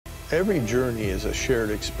Every journey is a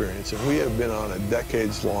shared experience, and we have been on a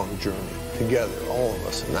decades-long journey together, all of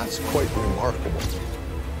us, and that's quite remarkable.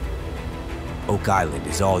 Oak Island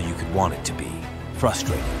is all you could want it to be.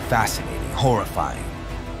 Frustrating, fascinating, horrifying.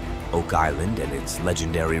 Oak Island and its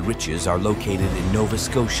legendary riches are located in Nova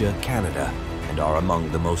Scotia, Canada, and are among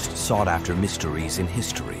the most sought-after mysteries in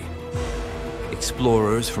history.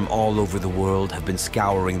 Explorers from all over the world have been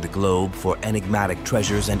scouring the globe for enigmatic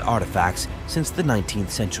treasures and artifacts since the 19th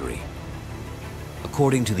century.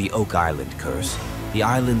 According to the Oak Island curse, the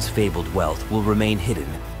island's fabled wealth will remain hidden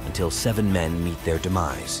until 7 men meet their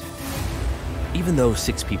demise. Even though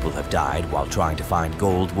 6 people have died while trying to find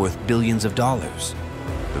gold worth billions of dollars,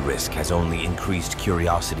 the risk has only increased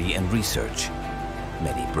curiosity and research.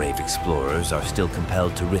 Many brave explorers are still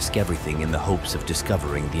compelled to risk everything in the hopes of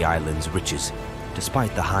discovering the island's riches,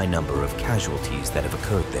 despite the high number of casualties that have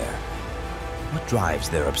occurred there. What drives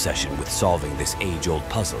their obsession with solving this age-old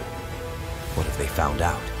puzzle? What have they found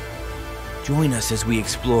out? Join us as we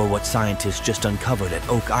explore what scientists just uncovered at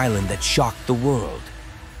Oak Island that shocked the world.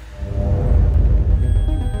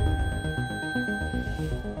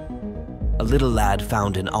 A little lad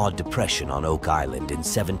found an odd depression on Oak Island in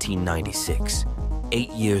 1796. 8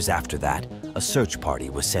 years after that, a search party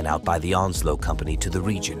was sent out by the Onslow Company to the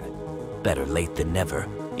region. Better late than never,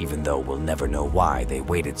 even though we'll never know why they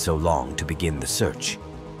waited so long to begin the search.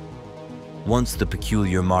 Once the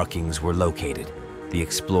peculiar markings were located, the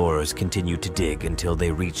explorers continued to dig until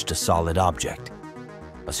they reached a solid object.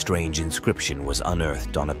 A strange inscription was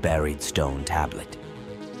unearthed on a buried stone tablet.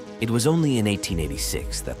 It was only in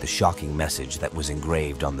 1886 that the shocking message that was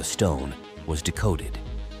engraved on the stone was decoded.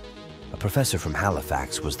 A professor from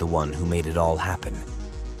Halifax was the one who made it all happen.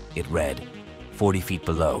 It read, 40 feet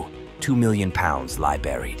below, 2 million pounds lie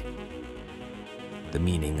buried. The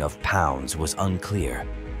meaning of pounds was unclear,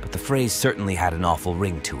 but the phrase certainly had an awful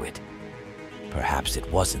ring to it. Perhaps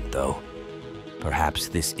it wasn't, though. Perhaps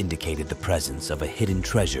this indicated the presence of a hidden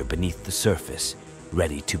treasure beneath the surface,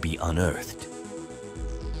 ready to be unearthed.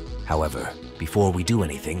 However, before we do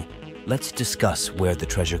anything, let's discuss where the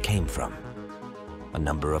treasure came from. A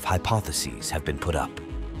number of hypotheses have been put up.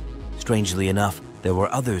 Strangely enough, there were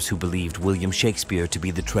others who believed William Shakespeare to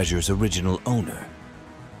be the treasure's original owner.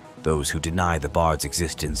 Those who deny the bard's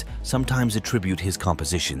existence sometimes attribute his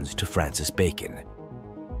compositions to Francis Bacon.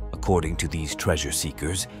 According to these treasure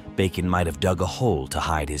seekers, Bacon might have dug a hole to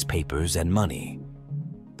hide his papers and money.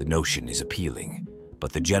 The notion is appealing,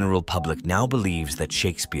 but the general public now believes that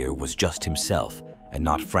Shakespeare was just himself and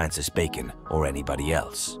not Francis Bacon or anybody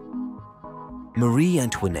else. Marie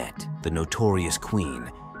Antoinette, the notorious queen,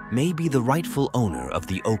 may be the rightful owner of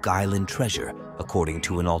the Oak Island treasure, according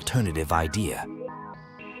to an alternative idea.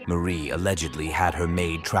 Marie allegedly had her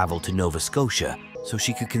maid travel to Nova Scotia so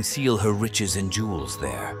she could conceal her riches and jewels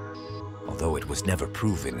there. Although it was never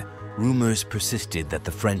proven, rumors persisted that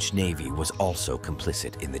the French Navy was also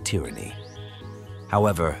complicit in the tyranny.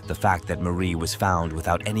 However, the fact that Marie was found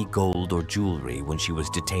without any gold or jewelry when she was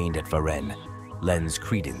detained at Varennes lends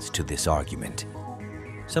credence to this argument.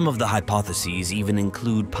 Some of the hypotheses even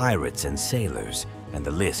include pirates and sailors, and the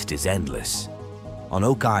list is endless. On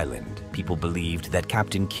Oak Island, people believed that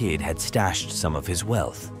Captain Kidd had stashed some of his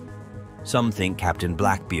wealth. Some think Captain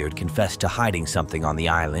Blackbeard confessed to hiding something on the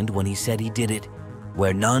island when he said he did it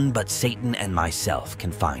where none but Satan and myself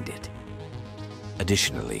can find it.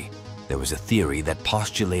 Additionally, there was a theory that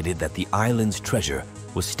postulated that the island's treasure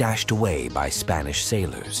was stashed away by Spanish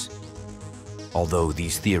sailors. Although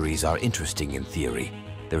these theories are interesting in theory,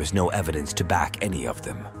 there is no evidence to back any of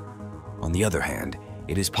them. On the other hand,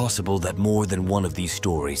 it is possible that more than one of these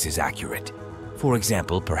stories is accurate. For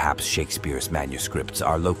example, perhaps Shakespeare's manuscripts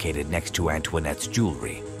are located next to Antoinette's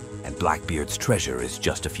jewelry, and Blackbeard's treasure is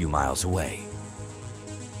just a few miles away.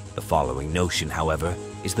 The following notion, however,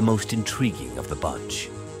 is the most intriguing of the bunch.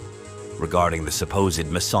 Regarding the supposed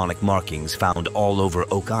Masonic markings found all over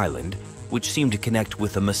Oak Island, which seem to connect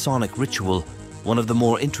with a Masonic ritual, one of the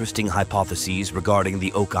more interesting hypotheses regarding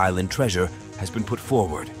the Oak Island treasure has been put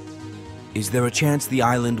forward. Is there a chance the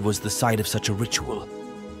island was the site of such a ritual?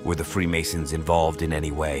 Were the Freemasons involved in any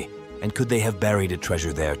way, and could they have buried a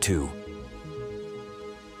treasure there too?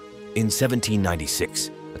 In 1796,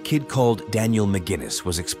 a kid called Daniel McGinnis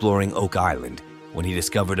was exploring Oak Island when he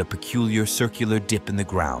discovered a peculiar circular dip in the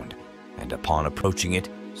ground, and upon approaching it,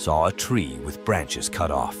 saw a tree with branches cut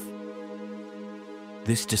off.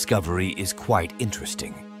 This discovery is quite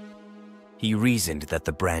interesting. He reasoned that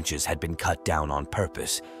the branches had been cut down on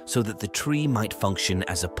purpose so that the tree might function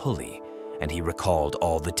as a pulley, and he recalled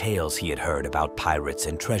all the tales he had heard about pirates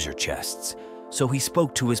and treasure chests, so he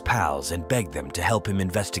spoke to his pals and begged them to help him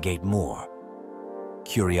investigate more.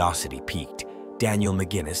 Curiosity piqued, Daniel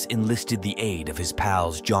McGinnis enlisted the aid of his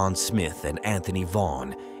pals John Smith and Anthony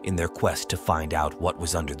Vaughn in their quest to find out what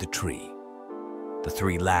was under the tree. The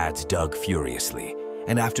three lads dug furiously,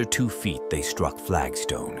 and after 2 feet they struck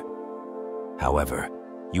flagstone. However,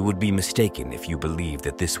 you would be mistaken if you believed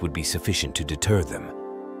that this would be sufficient to deter them.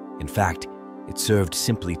 In fact, it served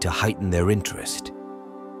simply to heighten their interest.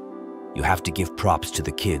 You have to give props to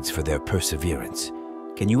the kids for their perseverance.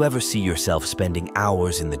 Can you ever see yourself spending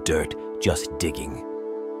hours in the dirt just digging?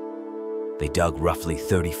 They dug roughly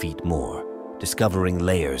 30 feet more, discovering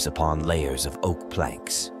layers upon layers of oak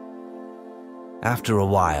planks. After a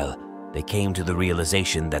while, they came to the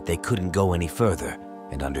realization that they couldn't go any further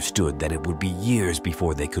and understood that it would be years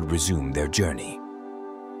before they could resume their journey.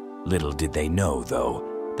 Little did they know,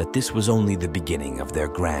 though, that this was only the beginning of their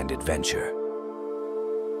grand adventure.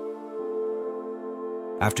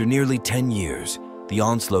 After nearly 10 years, the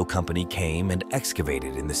Onslow Company came and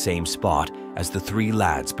excavated in the same spot as the three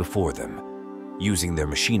lads before them. Using their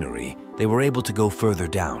machinery, they were able to go further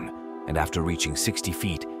down, and after reaching 60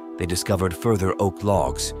 feet, they discovered further oak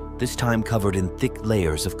logs, this time covered in thick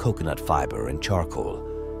layers of coconut fiber and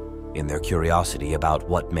charcoal. In their curiosity about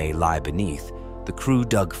what may lie beneath, the crew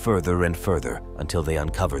dug further and further until they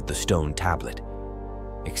uncovered the stone tablet.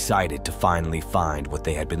 Excited to finally find what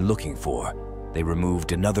they had been looking for, they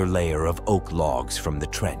removed another layer of oak logs from the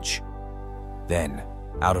trench. Then,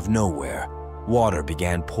 out of nowhere, water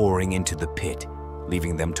began pouring into the pit,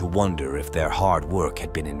 leaving them to wonder if their hard work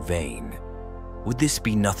had been in vain. Would this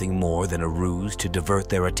be nothing more than a ruse to divert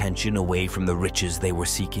their attention away from the riches they were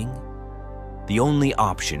seeking? The only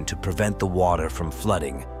option to prevent the water from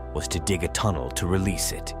flooding was to dig a tunnel to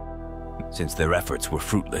release it. Since their efforts were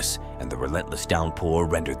fruitless and the relentless downpour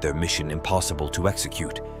rendered their mission impossible to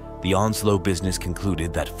execute, the Onslow business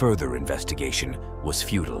concluded that further investigation was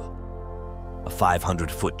futile. A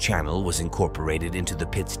 500-foot channel was incorporated into the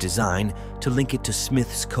pit's design to link it to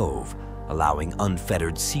Smith's Cove, allowing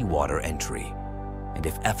unfettered seawater entry. And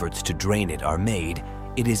if efforts to drain it are made,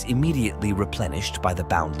 it is immediately replenished by the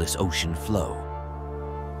boundless ocean flow.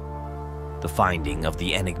 The finding of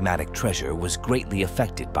the enigmatic treasure was greatly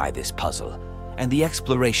affected by this puzzle, and the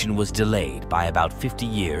exploration was delayed by about 50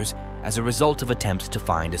 years as a result of attempts to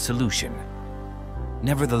find a solution.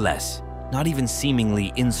 Nevertheless, not even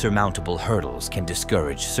seemingly insurmountable hurdles can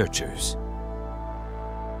discourage searchers.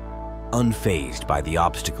 Unfazed by the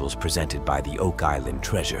obstacles presented by the Oak Island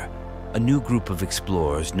treasure, a new group of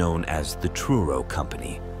explorers known as the Truro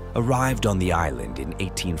Company arrived on the island in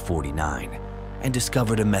 1849 and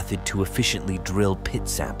discovered a method to efficiently drill pit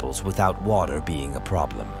samples without water being a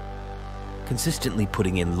problem. Consistently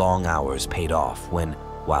putting in long hours paid off when,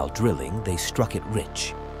 while drilling, they struck it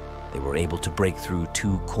rich. They were able to break through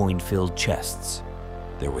 2 coin-filled chests.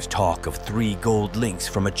 There was talk of 3 gold links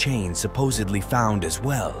from a chain supposedly found as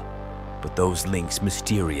well, but those links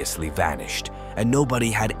mysteriously vanished, and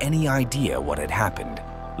nobody had any idea what had happened,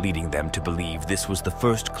 leading them to believe this was the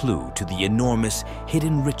first clue to the enormous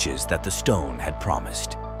hidden riches that the stone had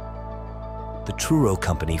promised. The Truro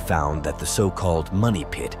Company found that the so-called money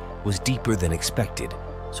pit was deeper than expected,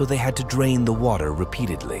 so they had to drain the water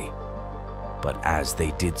repeatedly. But as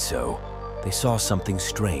they did so, they saw something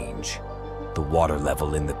strange. The water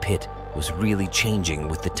level in the pit was really changing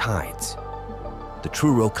with the tides. The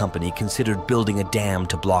Truro Company considered building a dam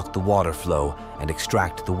to block the water flow and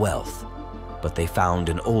extract the wealth, but they found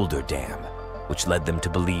an older dam, which led them to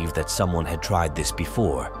believe that someone had tried this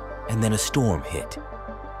before, and then a storm hit.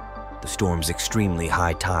 The storm's extremely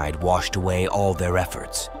high tide washed away all their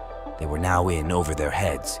efforts. They were now in over their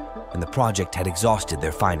heads, and the project had exhausted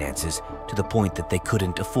their finances to the point that they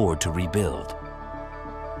couldn't afford to rebuild.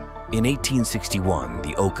 In 1861,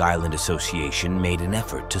 the Oak Island Association made an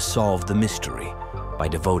effort to solve the mystery by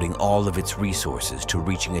devoting all of its resources to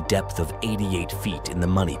reaching a depth of 88 feet in the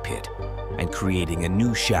money pit and creating a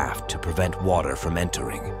new shaft to prevent water from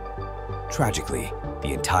entering. Tragically,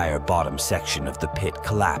 the entire bottom section of the pit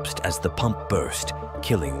collapsed as the pump burst,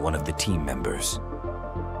 killing one of the team members.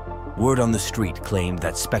 Word on the street claimed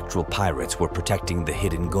that spectral pirates were protecting the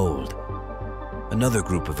hidden gold. Another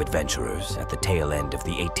group of adventurers, at the tail end of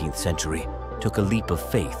the 18th century, took a leap of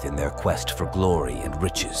faith in their quest for glory and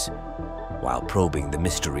riches. While probing the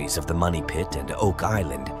mysteries of the money pit and Oak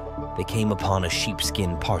Island, they came upon a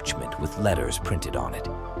sheepskin parchment with letters printed on it,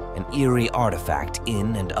 an eerie artifact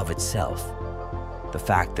in and of itself. The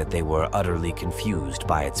fact that they were utterly confused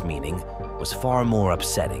by its meaning was far more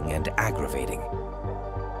upsetting and aggravating.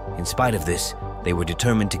 In spite of this, they were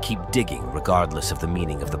determined to keep digging regardless of the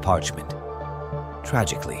meaning of the parchment.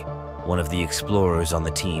 Tragically, one of the explorers on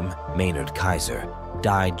the team, Maynard Kaiser,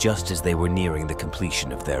 died just as they were nearing the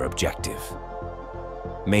completion of their objective.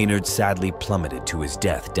 Maynard sadly plummeted to his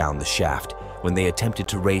death down the shaft when they attempted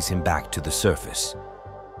to raise him back to the surface.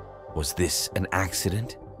 Was this an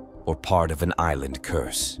accident or part of an island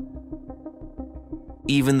curse?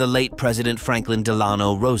 Even the late President Franklin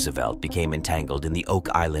Delano Roosevelt became entangled in the Oak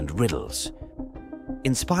Island riddles.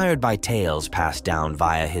 Inspired by tales passed down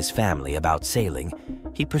via his family about sailing,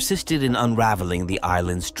 he persisted in unraveling the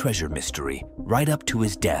island's treasure mystery right up to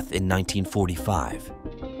his death in 1945.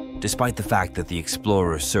 Despite the fact that the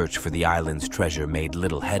explorers' search for the island's treasure made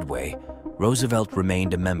little headway, Roosevelt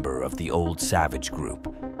remained a member of the Old Savage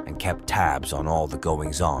group and kept tabs on all the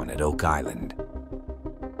goings-on at Oak Island.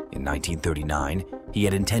 In 1939, he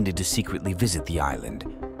had intended to secretly visit the island,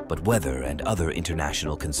 but weather and other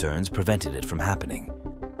international concerns prevented it from happening.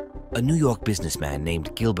 A New York businessman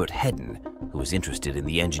named Gilbert Hedden, who was interested in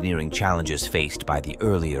the engineering challenges faced by the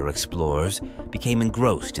earlier explorers, became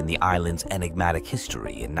engrossed in the island's enigmatic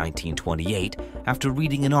history in 1928 after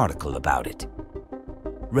reading an article about it.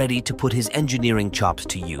 Ready to put his engineering chops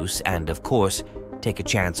to use and, of course, take a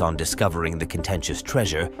chance on discovering the contentious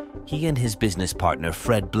treasure, he and his business partner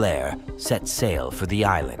Fred Blair set sail for the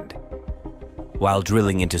island. While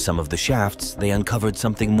drilling into some of the shafts, they uncovered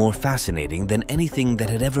something more fascinating than anything that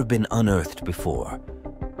had ever been unearthed before.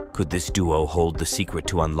 Could this duo hold the secret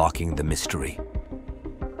to unlocking the mystery?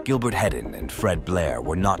 Gilbert Hedden and Fred Blair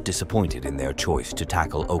were not disappointed in their choice to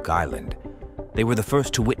tackle Oak Island. They were the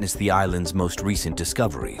first to witness the island's most recent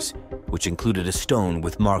discoveries, which included a stone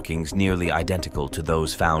with markings nearly identical to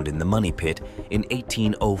those found in the Money Pit in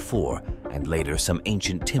 1804, and later some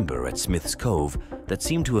ancient timber at Smith's Cove that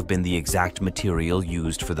seemed to have been the exact material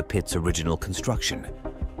used for the pit's original construction.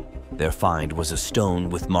 Their find was a stone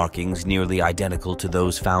with markings nearly identical to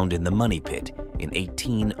those found in the Money Pit in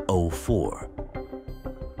 1804.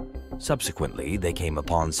 Subsequently, they came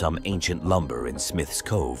upon some ancient lumber in Smith's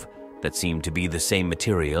Cove that seemed to be the same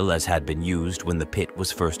material as had been used when the pit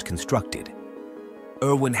was first constructed.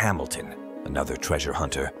 Irwin Hamilton, another treasure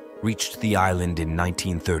hunter, reached the island in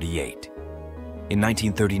 1938. In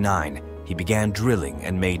 1939, he began drilling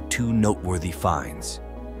and made two noteworthy finds.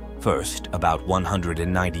 First, about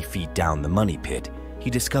 190 feet down the Money Pit, he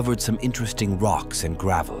discovered some interesting rocks and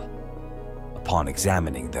gravel. Upon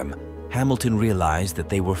examining them, Hamilton realized that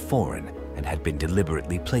they were foreign and had been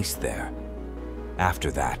deliberately placed there.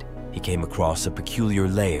 After that, he came across a peculiar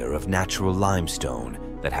layer of natural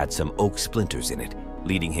limestone that had some oak splinters in it,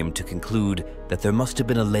 leading him to conclude that there must have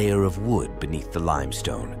been a layer of wood beneath the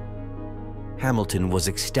limestone. Hamilton was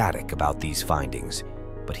ecstatic about these findings,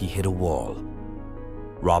 but he hit a wall.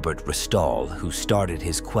 Robert Restall, who started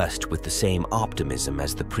his quest with the same optimism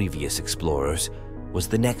as the previous explorers, was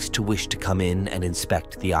the next to wish to come in and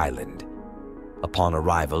inspect the island. Upon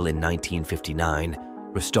arrival in 1959,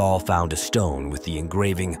 Restall found a stone with the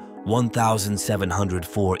engraving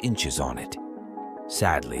 1,704 inches on it.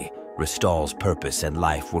 Sadly, Restall's purpose and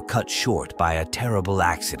life were cut short by a terrible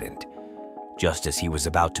accident. Just as he was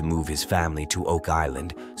about to move his family to Oak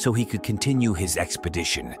Island so he could continue his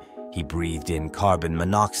expedition, he breathed in carbon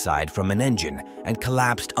monoxide from an engine and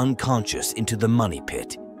collapsed unconscious into the Money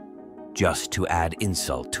Pit. Just to add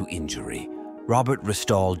insult to injury, Robert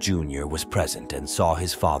Restall Jr. was present and saw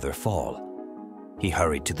his father fall. He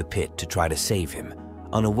hurried to the pit to try to save him,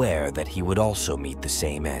 unaware that he would also meet the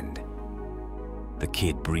same end. The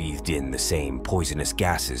kid breathed in the same poisonous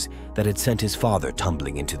gases that had sent his father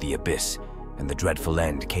tumbling into the abyss, and the dreadful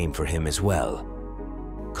end came for him as well.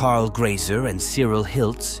 Carl Grazer and Cyril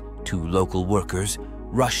Hiltz, two local workers,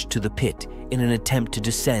 rushed to the pit in an attempt to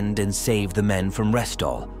descend and save the men from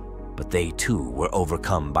Restall, but they too were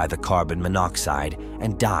overcome by the carbon monoxide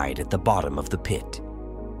and died at the bottom of the pit.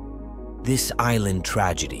 This island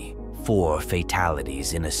tragedy, 4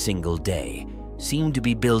 fatalities in a single day, seemed to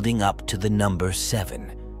be building up to the number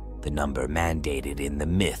 7, the number mandated in the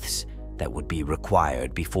myths that would be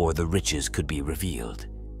required before the riches could be revealed.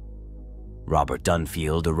 Robert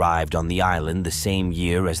Dunfield arrived on the island the same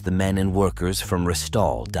year as the men and workers from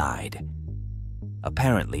Restall died.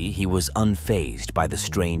 Apparently, he was unfazed by the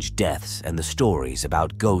strange deaths and the stories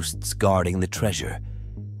about ghosts guarding the treasure,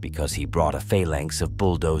 because he brought a phalanx of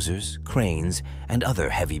bulldozers, cranes, and other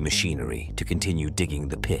heavy machinery to continue digging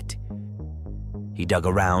the pit. He dug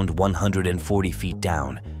around 140 feet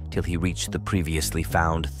down till he reached the previously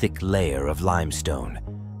found thick layer of limestone.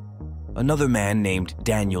 Another man named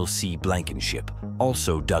Daniel C. Blankenship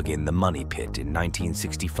also dug in the Money Pit in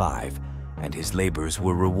 1965, and his labors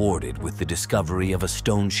were rewarded with the discovery of a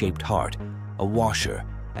stone-shaped heart, a washer,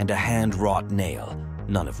 and a hand-wrought nail,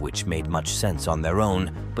 none of which made much sense on their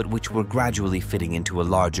own, but which were gradually fitting into a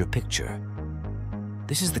larger picture.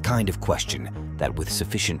 This is the kind of question that with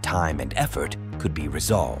sufficient time and effort could be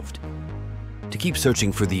resolved. To keep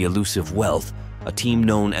searching for the elusive wealth, a team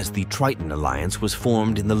known as the Triton Alliance was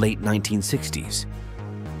formed in the late 1960s.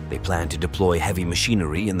 They planned to deploy heavy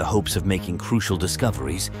machinery in the hopes of making crucial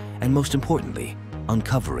discoveries and, most importantly,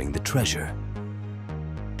 uncovering the treasure.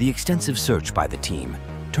 The extensive search by the team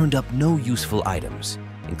turned up no useful items,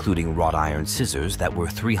 including wrought iron scissors that were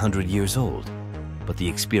 300 years old, but the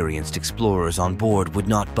experienced explorers on board would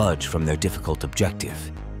not budge from their difficult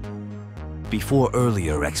objective. Before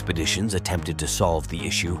earlier expeditions attempted to solve the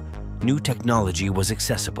issue, new technology was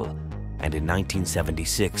accessible, and in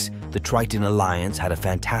 1976, the Triton Alliance had a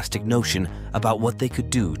fantastic notion about what they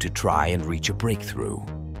could do to try and reach a breakthrough.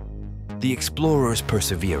 The explorers'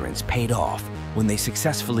 perseverance paid off when they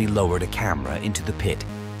successfully lowered a camera into the pit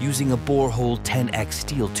using a borehole 10x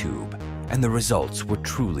steel tube, and the results were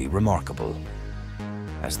truly remarkable.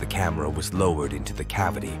 As the camera was lowered into the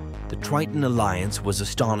cavity, the Triton Alliance was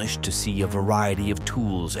astonished to see a variety of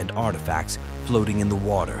tools and artifacts floating in the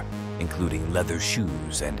water, including leather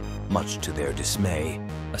shoes and, much to their dismay,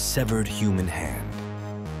 a severed human hand.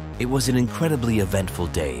 It was an incredibly eventful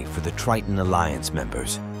day for the Triton Alliance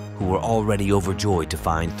members, who were already overjoyed to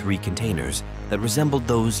find 3 containers that resembled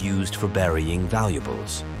those used for burying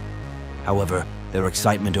valuables. However, their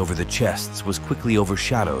excitement over the chests was quickly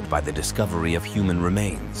overshadowed by the discovery of human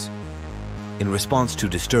remains. In response to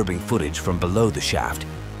disturbing footage from below the shaft,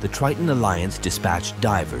 the Triton Alliance dispatched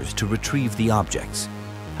divers to retrieve the objects.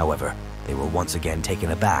 However, they were once again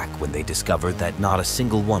taken aback when they discovered that not a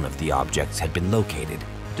single one of the objects had been located,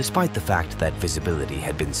 despite the fact that visibility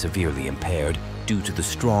had been severely impaired due to the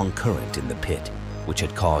strong current in the pit, which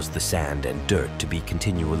had caused the sand and dirt to be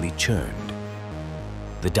continually churned.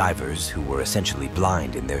 The divers, who were essentially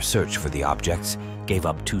blind in their search for the objects, gave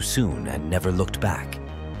up too soon and never looked back.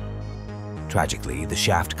 Tragically, the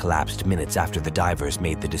shaft collapsed minutes after the divers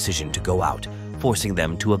made the decision to go out, forcing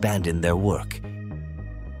them to abandon their work.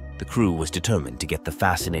 The crew was determined to get the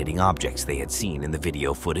fascinating objects they had seen in the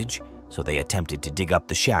video footage, so they attempted to dig up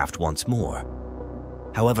the shaft once more.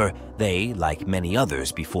 However, they, like many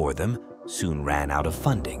others before them, soon ran out of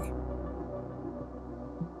funding.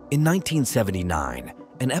 In 1979,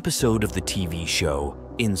 an episode of the TV show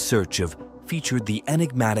In Search of featured the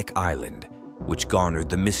enigmatic island, which garnered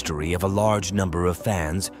the mystery of a large number of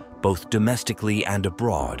fans both domestically and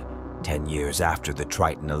abroad, 10 years after the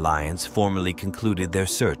Triton Alliance formally concluded their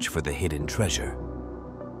search for the hidden treasure.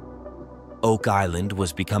 Oak Island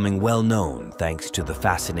was becoming well known thanks to the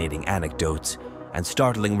fascinating anecdotes and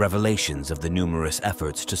startling revelations of the numerous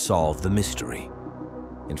efforts to solve the mystery.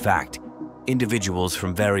 In fact, individuals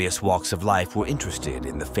from various walks of life were interested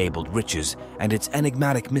in the fabled riches and its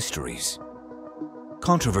enigmatic mysteries.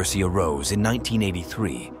 Controversy arose in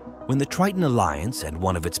 1983 when the Triton Alliance and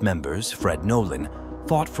one of its members, Fred Nolan,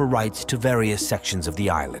 fought for rights to various sections of the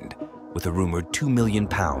island, with a rumored £2 million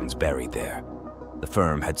buried there. The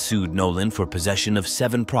firm had sued Nolan for possession of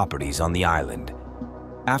 7 properties on the island.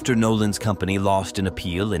 After Nolan's company lost an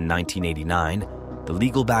appeal in 1989, the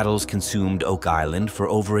legal battles consumed Oak Island for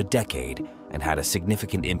over a decade and had a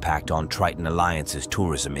significant impact on Triton Alliance's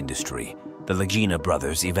tourism industry. The Lagina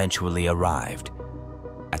brothers eventually arrived.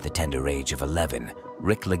 At the tender age of 11,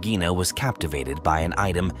 Rick Lagina was captivated by an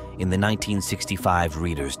item in the 1965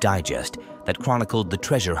 Reader's Digest that chronicled the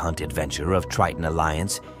treasure hunt adventure of Triton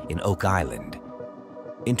Alliance in Oak Island.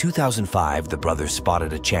 In 2005, the brothers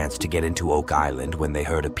spotted a chance to get into Oak Island when they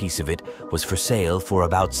heard a piece of it was for sale for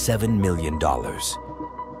about $7 million.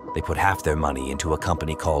 They put half their money into a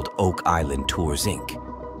company called Oak Island Tours, Inc.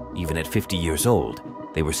 Even at 50 years old,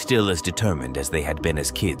 they were still as determined as they had been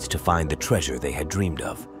as kids to find the treasure they had dreamed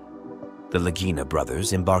of. The Lagina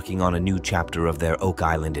brothers, embarking on a new chapter of their Oak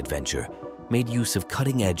Island adventure, made use of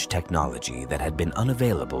cutting-edge technology that had been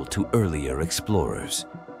unavailable to earlier explorers.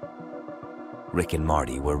 Rick and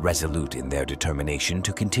Marty were resolute in their determination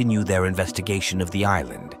to continue their investigation of the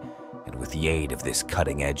island, and with the aid of this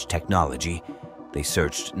cutting-edge technology, they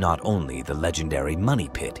searched not only the legendary Money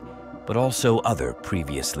Pit, but also other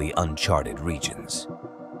previously uncharted regions.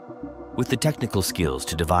 With the technical skills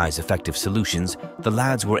to devise effective solutions, the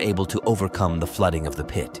lads were able to overcome the flooding of the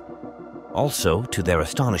pit. Also, to their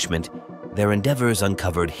astonishment, their endeavors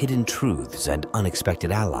uncovered hidden truths and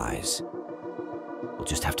unexpected allies. We'll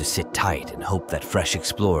just have to sit tight and hope that fresh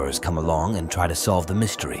explorers come along and try to solve the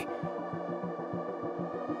mystery.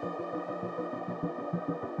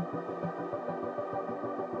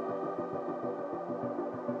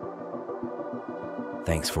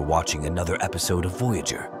 Thanks for watching another episode of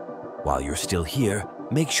Voyager. While you're still here,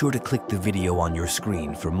 make sure to click the video on your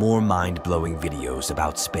screen for more mind-blowing videos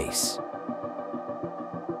about space.